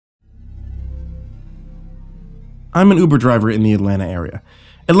I'm an Uber driver in the Atlanta area.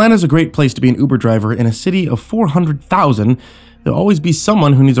 Atlanta's a great place to be an Uber driver in a city of 400,000. There'll always be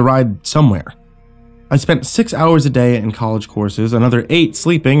someone who needs a ride somewhere. I spent 6 hours a day in college courses, another 8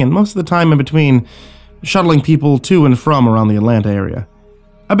 sleeping, and most of the time in between shuttling people to and from around the Atlanta area.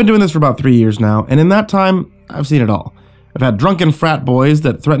 I've been doing this for about 3 years now, and in that time, I've seen it all. I've had drunken frat boys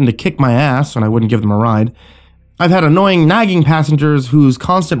that threatened to kick my ass when I wouldn't give them a ride. I've had annoying, nagging passengers whose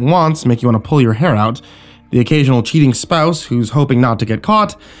constant wants make you want to pull your hair out, the occasional cheating spouse who's hoping not to get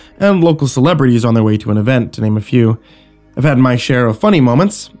caught, and local celebrities on their way to an event, to name a few. I've had my share of funny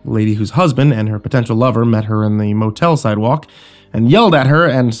moments, a lady whose husband and her potential lover met her in the motel sidewalk and yelled at her,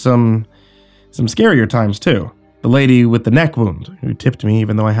 and some scarier times too. The lady with the neck wound who tipped me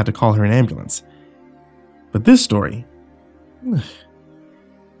even though I had to call her an ambulance. But this story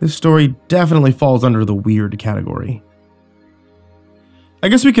definitely falls under the weird category. I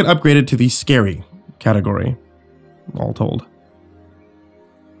guess we could upgrade it to the scary category, all told.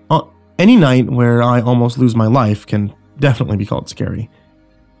 Any night where I almost lose my life can definitely be called scary.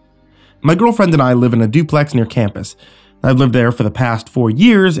 My girlfriend and I live in a duplex near campus. I've lived there for the past 4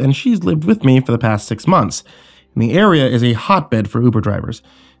 years, and she's lived with me for the past 6 months. And the area is a hotbed for Uber drivers.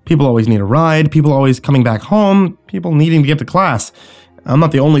 People always need a ride, people always coming back home, people needing to get to class. I'm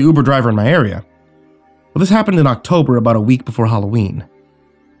not the only Uber driver in my area. Well, this happened in October, about a week before Halloween.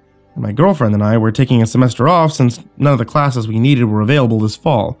 And my girlfriend and I were taking a semester off since none of the classes we needed were available this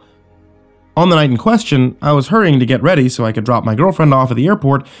fall. On the night in question, I was hurrying to get ready so I could drop my girlfriend off at the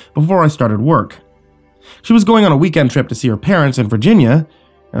airport before I started work. She was going on a weekend trip to see her parents in Virginia,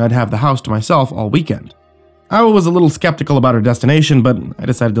 and I'd have the house to myself all weekend. I was a little skeptical about her destination, but I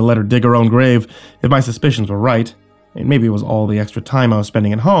decided to let her dig her own grave if my suspicions were right. And maybe it was all the extra time I was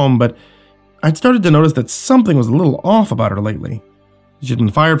spending at home, but I'd started to notice that something was a little off about her lately. She'd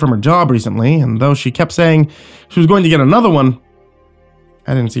been fired from her job recently, and though she kept saying she was going to get another one,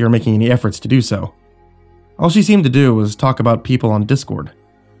 I didn't see her making any efforts to do so. All she seemed to do was talk about people on Discord.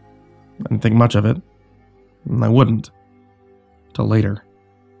 I didn't think much of it, and I wouldn't. Till later.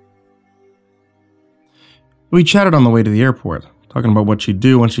 We chatted on the way to the airport, talking about what she'd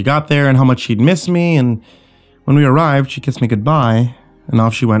do when she got there and how much she'd miss me, and when we arrived, she kissed me goodbye, and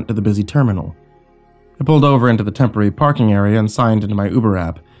off she went to the busy terminal. I pulled over into the temporary parking area and signed into my Uber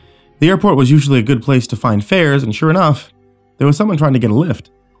app. The airport was usually a good place to find fares, and sure enough, there was someone trying to get a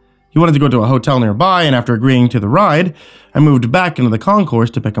lift. He wanted to go to a hotel nearby, and after agreeing to the ride, I moved back into the concourse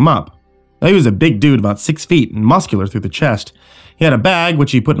to pick him up. He was a big dude, about 6 feet, and muscular through the chest. He had a bag,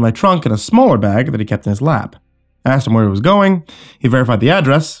 which he put in my trunk, and a smaller bag that he kept in his lap. I asked him where he was going. He verified the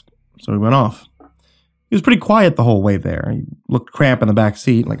address, so we went off. He was pretty quiet the whole way there. He looked cramped in the back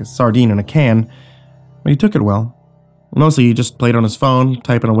seat, like a sardine in a can, but he took it well. Mostly he just played on his phone,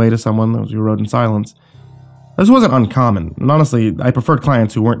 typing away to someone as we rode in silence. This wasn't uncommon, and honestly, I preferred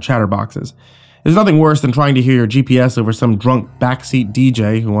clients who weren't chatterboxes. There's nothing worse than trying to hear your GPS over some drunk backseat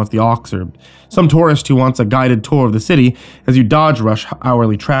DJ who wants the aux, or some tourist who wants a guided tour of the city as you dodge rush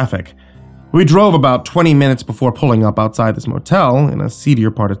hourly traffic. We drove about 20 minutes before pulling up outside this motel in a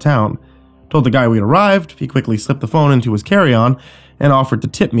seedier part of town. Told the guy we'd arrived, he quickly slipped the phone into his carry-on and offered to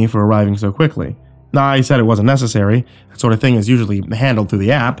tip me for arriving so quickly. I said it wasn't necessary, that sort of thing is usually handled through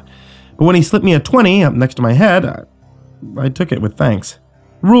the app, but when he slipped me a 20 up next to my head, I took it with thanks.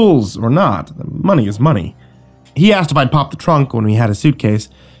 Rules or not, money is money. He asked if I'd pop the trunk when we had a suitcase,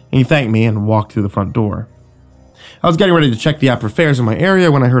 and he thanked me and walked through the front door. I was getting ready to check the app for fares in my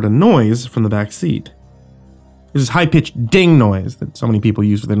area when I heard a noise from the back seat. It was this high-pitched ding noise that so many people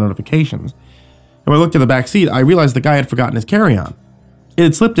use for their notifications. And when I looked at the back seat, I realized the guy had forgotten his carry-on. It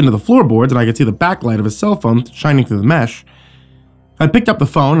had slipped into the floorboards, and I could see the backlight of his cell phone shining through the mesh. I picked up the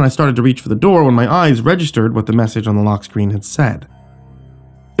phone, and I started to reach for the door when my eyes registered what the message on the lock screen had said.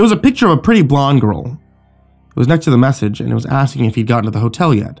 It was a picture of a pretty blonde girl. It was next to the message, and it was asking if he'd gotten to the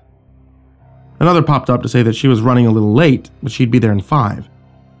hotel yet. Another popped up to say that she was running a little late, but she'd be there in 5.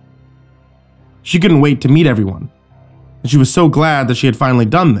 She couldn't wait to meet everyone, and she was so glad that she had finally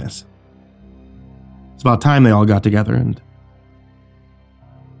done this. It's about time they all got together, and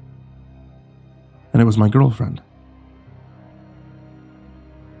it was my girlfriend.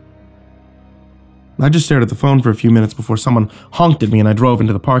 I just stared at the phone for a few minutes before someone honked at me and I drove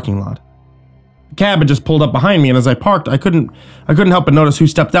into the parking lot. A cab had just pulled up behind me, and as I parked, I couldn't help but notice who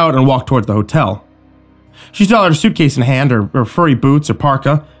stepped out and walked towards the hotel. She still had her suitcase in hand, her furry boots, her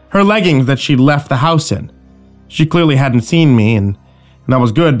parka, her leggings that she'd left the house in. She clearly hadn't seen me, and that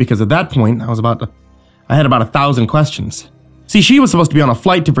was good because at that point, I had about 1,000 questions. See, she was supposed to be on a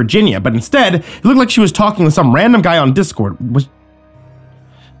flight to Virginia, but instead, it looked like she was talking with some random guy on Discord. Was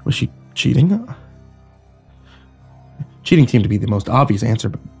she cheating? Cheating seemed to be the most obvious answer,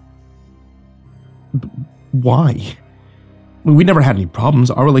 but why? We'd never had any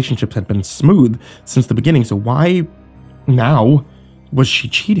problems. Our relationships had been smooth since the beginning, so why now was she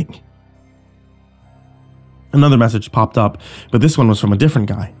cheating? Another message popped up, but this one was from a different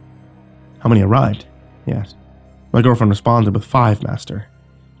guy. How many arrived? He asked. My girlfriend responded with 5, Master.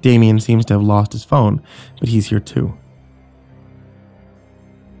 Damien seems to have lost his phone, but he's here too.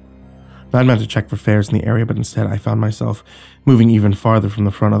 I meant to check for fares in the area, but instead I found myself moving even farther from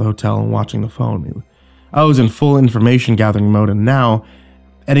the front of the hotel and watching the phone. I was in full information gathering mode, and now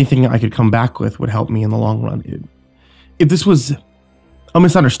anything I could come back with would help me in the long run. If this was a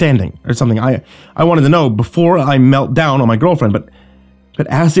misunderstanding or something, I wanted to know before I melt down on my girlfriend, but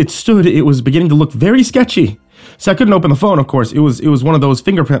as it stood, it was beginning to look very sketchy. So I couldn't open the phone, of course. It was one of those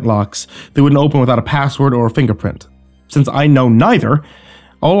fingerprint locks that wouldn't open without a password or a fingerprint. Since I know neither,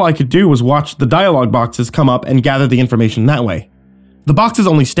 all I could do was watch the dialogue boxes come up and gather the information that way. The boxes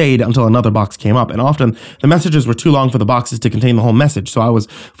only stayed until another box came up, and often the messages were too long for the boxes to contain the whole message, so I was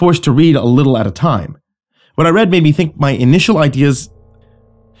forced to read a little at a time. What I read made me think my initial ideas,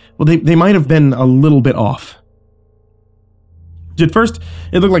 well, they might have been a little bit off. At first,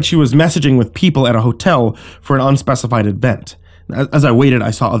 it looked like she was messaging with people at a hotel for an unspecified event. As I waited, I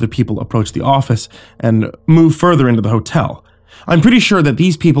saw other people approach the office and move further into the hotel. I'm pretty sure that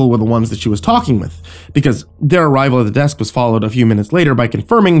these people were the ones that she was talking with, because their arrival at the desk was followed a few minutes later by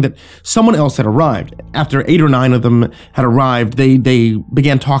confirming that someone else had arrived. After 8 or 9 of them had arrived, they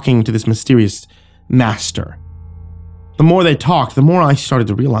began talking to this mysterious master. The more they talked, the more I started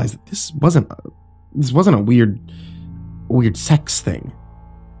to realize that this wasn't a weird sex thing.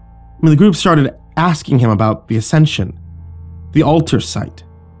 The group started asking him about the Ascension, the altar site,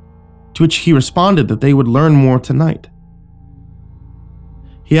 to which he responded that they would learn more tonight.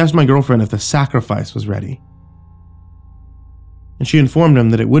 He asked my girlfriend if the sacrifice was ready, and she informed him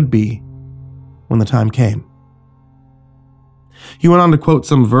that it would be when the time came. He went on to quote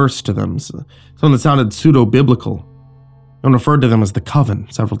some verse to them, something that sounded pseudo-biblical, and referred to them as the Coven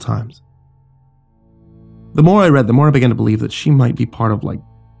several times. The more I read, the more I began to believe that she might be part of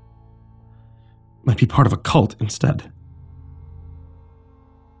a cult instead.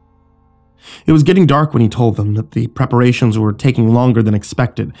 It was getting dark when he told them that the preparations were taking longer than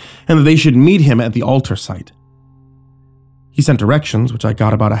expected, and that they should meet him at the altar site. He sent directions, which I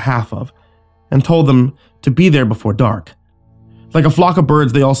got about a half of, and told them to be there before dark. Like a flock of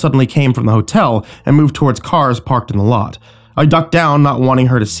birds, they all suddenly came from the hotel and moved towards cars parked in the lot. I ducked down, not wanting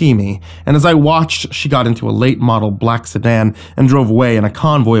her to see me, and as I watched, she got into a late-model black sedan and drove away in a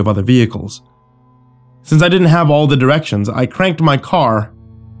convoy of other vehicles. Since I didn't have all the directions, I cranked my car,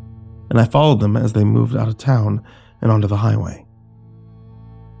 and I followed them as they moved out of town and onto the highway.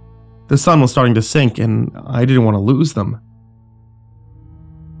 The sun was starting to sink, and I didn't want to lose them,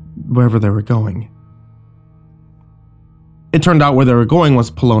 wherever they were going. It turned out where they were going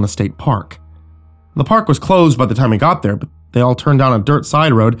was Pelton State Park. The park was closed by the time I got there, but they all turned down a dirt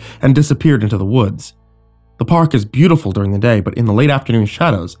side road and disappeared into the woods. The park is beautiful during the day, but in the late afternoon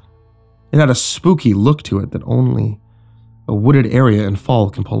shadows, it had a spooky look to it that only a wooded area in fall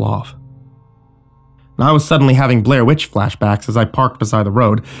can pull off. And I was suddenly having Blair Witch flashbacks as I parked beside the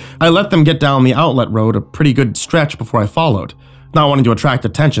road. I let them get down the outlet road a pretty good stretch before I followed, not wanting to attract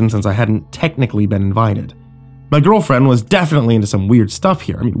attention since I hadn't technically been invited. My girlfriend was definitely into some weird stuff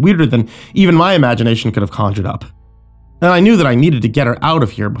here. Weirder than even my imagination could have conjured up. And I knew that I needed to get her out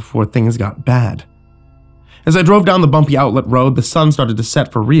of here before things got bad. As I drove down the bumpy outlet road, the sun started to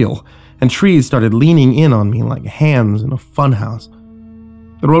set for real, and trees started leaning in on me like hands in a funhouse.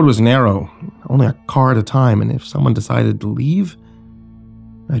 The road was narrow, only a car at a time, and if someone decided to leave,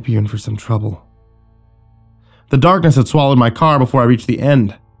 I'd be in for some trouble. The darkness had swallowed my car before I reached the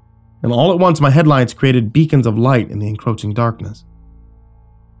end, and all at once my headlights created beacons of light in the encroaching darkness.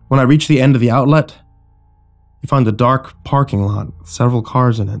 When I reached the end of the outlet, I found a dark parking lot with several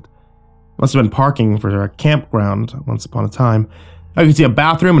cars in it. It must have been parking for a campground once upon a time. I could see a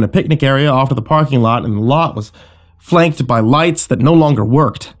bathroom and a picnic area off to the parking lot, and the lot was flanked by lights that no longer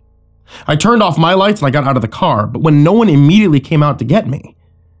worked. I turned off my lights and I got out of the car, but when no one immediately came out to get me,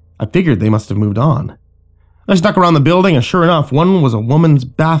 I figured they must have moved on. I snuck around the building, and sure enough, one was a woman's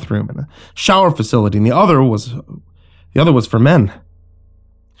bathroom and a shower facility, and the other was for men.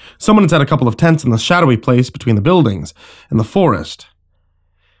 Someone had set a couple of tents in the shadowy place between the buildings and the forest,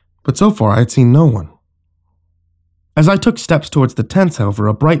 but so far I had seen no one. As I took steps towards the tents, however,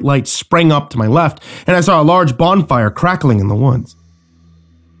 a bright light sprang up to my left, and I saw a large bonfire crackling in the woods.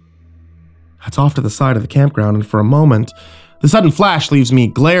 It's off to the side of the campground, and for a moment, the sudden flash leaves me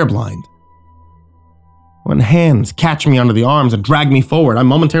glare blind. when hands catch me under the arms and drag me forward. I'm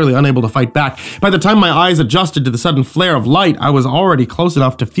momentarily unable to fight back. By the time my eyes adjusted to the sudden flare of light, I was already close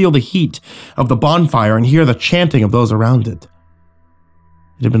enough to feel the heat of the bonfire and hear the chanting of those around it.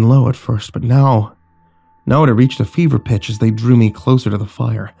 It had been low at first, but now it had reached a fever pitch as they drew me closer to the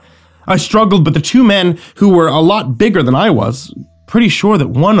fire. I struggled, but the two men, who were a lot bigger than I was, pretty sure that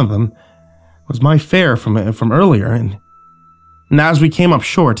one of them was my fare from earlier, and as we came up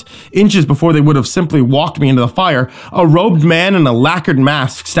short, inches before they would have simply walked me into the fire, a robed man in a lacquered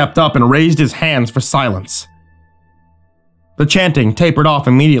mask stepped up and raised his hands for silence. The chanting tapered off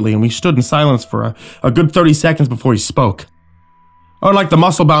immediately, and we stood in silence for a good 30 seconds before he spoke. Unlike the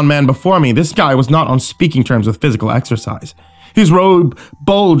muscle-bound man before me, this guy was not on speaking terms with physical exercise. His robe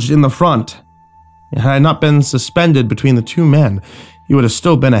bulged in the front. Had I not been suspended between the two men, he would have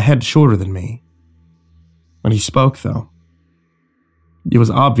still been a head shorter than me. When he spoke, though, it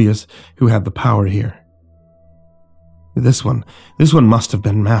was obvious who had the power here. This one must have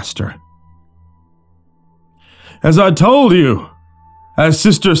been Master. As I told you, as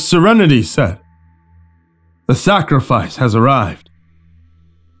Sister Serenity said, the sacrifice has arrived.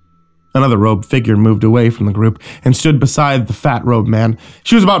 Another robed figure moved away from the group and stood beside the fat robed man.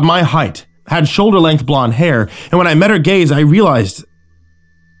 She was about my height, had shoulder-length blonde hair, and when I met her gaze, I realized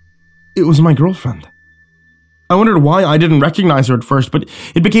it was my girlfriend. I wondered why I didn't recognize her at first, but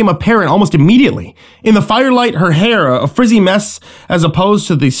it became apparent almost immediately. In the firelight, her hair, a frizzy mess as opposed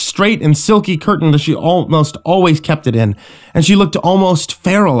to the straight and silky curtain that she almost always kept it in, and she looked almost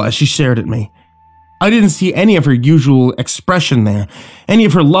feral as she stared at me. I didn't see any of her usual expression there, any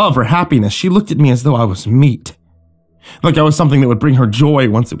of her love or happiness. She looked at me as though I was meat, like I was something that would bring her joy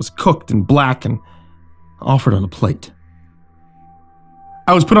once it was cooked and black and offered on a plate.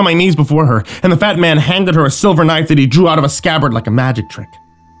 I was put on my knees before her, and the fat man handed her a silver knife that he drew out of a scabbard like a magic trick.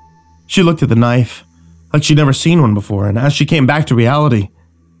 She looked at the knife like she'd never seen one before, and as she came back to reality,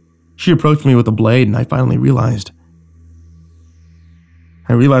 she approached me with the blade, and I finally realized.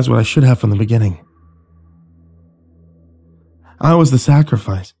 I realized what I should have from the beginning. I was the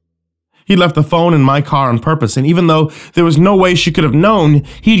sacrifice. He'd left the phone in my car on purpose, and even though there was no way she could have known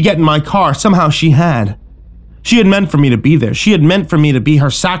he'd get in my car, somehow she had. She had meant for me to be there. She had meant for me to be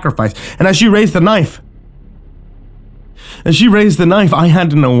her sacrifice. And as she raised the knife, I had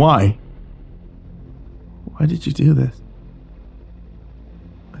to know why. Why did you do this?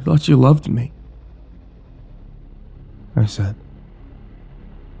 I thought you loved me, I said,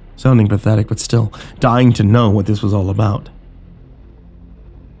 sounding pathetic, but still dying to know what this was all about.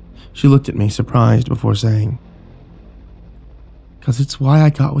 She looked at me, surprised, before saying, "'Cause it's why I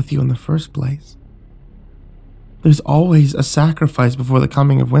got with you in the first place. There's always a sacrifice before the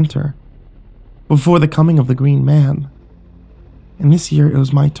coming of winter, before the coming of the Green Man. And this year it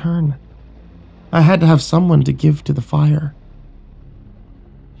was my turn. I had to have someone to give to the fire.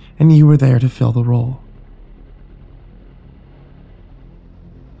 And you were there to fill the role."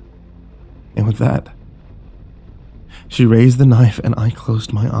 And with that, she raised the knife and I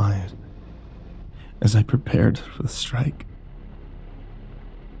closed my eyes as I prepared for the strike.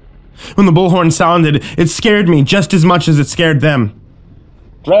 When the bullhorn sounded, it scared me just as much as it scared them.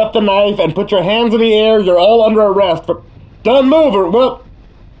 "Drop the knife and put your hands in the air. You're all under arrest. But don't move or well..."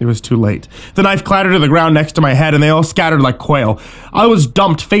 It was too late. The knife clattered to the ground next to my head and they all scattered like quail. I was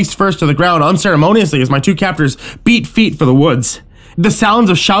dumped face first to the ground unceremoniously as my two captors beat feet for the woods. The sounds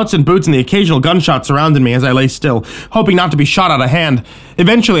of shouts and boots and the occasional gunshot surrounded me as I lay still, hoping not to be shot out of hand.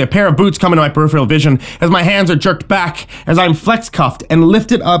 Eventually, a pair of boots come into my peripheral vision as my hands are jerked back as I'm flex-cuffed and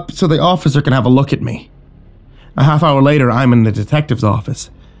lifted up so the officer can have a look at me. A half hour later, I'm in the detective's office,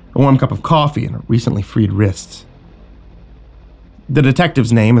 a warm cup of coffee and recently freed wrists. The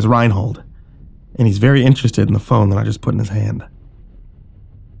detective's name is Reinhold, and he's very interested in the phone that I just put in his hand.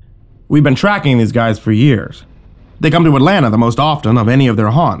 We've been tracking these guys for years. They come to Atlanta the most often of any of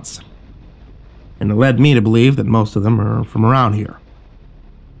their haunts, and it led me to believe that most of them are from around here.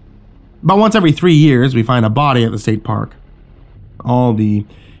 About once every 3 years, we find a body at the state park. All the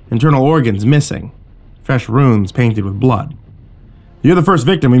internal organs missing, fresh runes painted with blood. You're the first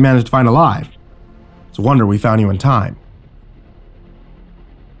victim we managed to find alive. It's a wonder we found you in time.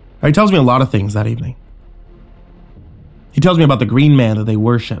 He tells me a lot of things that evening. He tells me about the Green Man that they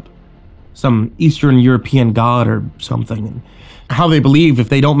worship, some Eastern European god or something, and how they believe if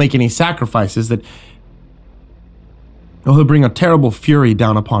they don't make any sacrifices that he'll bring a terrible fury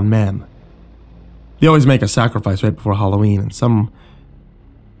down upon man. They always make a sacrifice right before Halloween, and some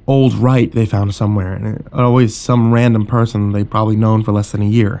old rite they found somewhere, and always some random person they've probably known for less than a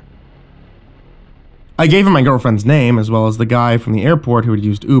year. I gave him my girlfriend's name, as well as the guy from the airport who had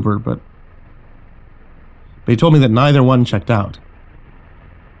used Uber, but but he told me that neither one checked out.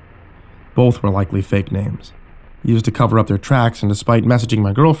 Both were likely fake names, used to cover up their tracks, and despite messaging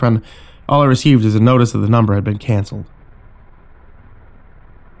my girlfriend, all I received is a notice that the number had been canceled.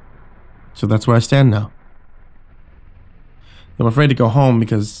 So that's where I stand now. I'm afraid to go home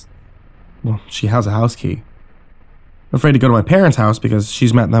because, well, she has a house key. I'm afraid to go to my parents' house because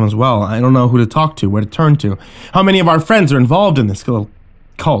she's met them as well. I don't know who to talk to, where to turn to. How many of our friends are involved in this little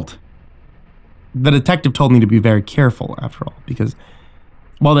cult? The detective told me to be very careful, after all, because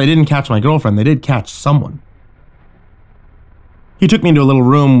while they didn't catch my girlfriend, they did catch someone. He took me into a little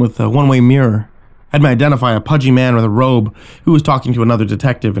room with a one-way mirror, had me identify a pudgy man with a robe who was talking to another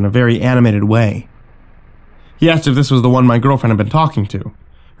detective in a very animated way. He asked if this was the one my girlfriend had been talking to,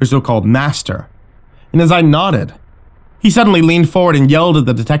 her so-called master, and as I nodded, he suddenly leaned forward and yelled at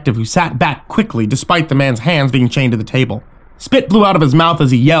the detective, who sat back quickly despite the man's hands being chained to the table. Spit flew out of his mouth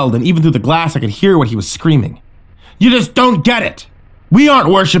as he yelled, and even through the glass I could hear what he was screaming. "You just don't get it! We aren't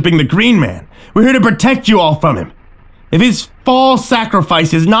worshipping the Green Man. We're here to protect you all from him. If his false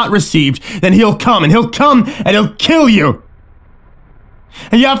sacrifice is not received, then he'll come and he'll kill you.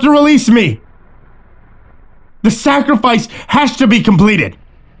 And you have to release me. The sacrifice has to be completed."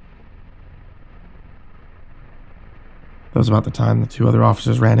 That was about the time the two other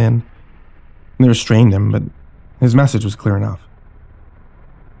officers ran in, and they restrained him, but his message was clear enough.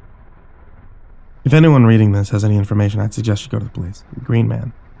 If anyone reading this has any information, I'd suggest you go to the police. The Green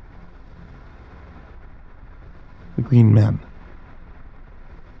Man. The Green Men.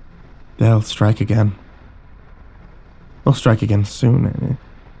 They'll strike again. They'll strike again soon.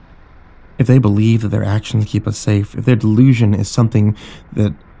 If they believe that their actions keep us safe, if their delusion is something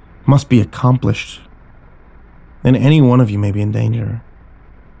that must be accomplished, then any one of you may be in danger.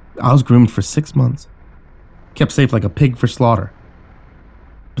 I was groomed for 6 months, kept safe like a pig for slaughter.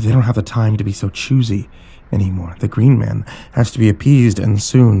 But they don't have the time to be so choosy anymore. The Green Man has to be appeased, and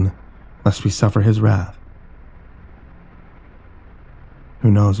soon, lest we suffer his wrath.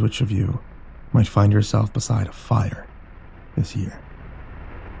 Who knows which of you might find yourself beside a fire this year.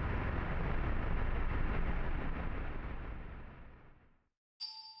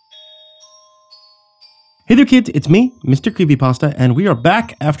 Hey there kids, it's me, Mr. Creepypasta, and we are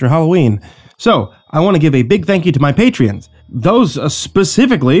back after Halloween. So, I want to give a big thank you to my Patreons. Those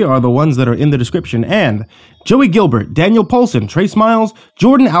specifically are the ones that are in the description, and Joey Gilbert, Daniel Poulsen, Trace Miles,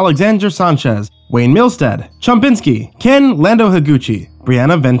 Jordan Alexander Sanchez, Wayne Milstead, Chumpinski, Ken Lando Higuchi,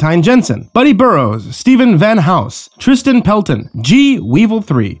 Brianna Tine-Janzen, Buddy Burroughs, Stephen VanHuss, Tristain Pelton, G Weevil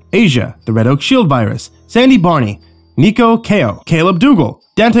 3, Asia, the Red Oak Shield Virus, Sandy Barney, Nico Kaeo, Caleb Dougal,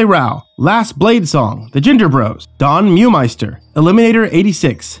 Dante Rao, Last Blade Song, The Ginger Bros, Don Mewmeister, Eliminator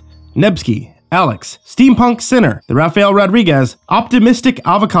 86, Nebsky, Alex, Steampunk Sinner, The Rafael Rodriguez, Optimistic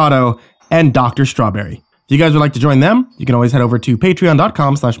Avocado, and Dr. Strawberry. If you guys would like to join them, you can always head over to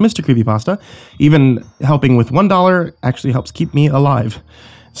patreon.com/MrCreepyPasta. Even helping with $1 actually helps keep me alive.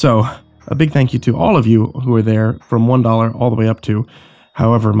 So, a big thank you to all of you who are there from $1 all the way up to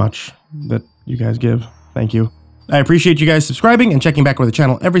however much that you guys give. Thank you. I appreciate you guys subscribing and checking back with the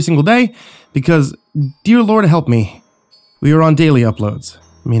channel every single day because, dear Lord help me, we are on daily uploads,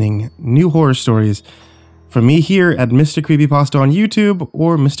 meaning new horror stories from me here at Mr. Creepypasta on YouTube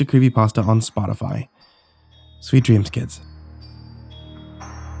or Mr. Creepypasta on Spotify. Sweet dreams, kids.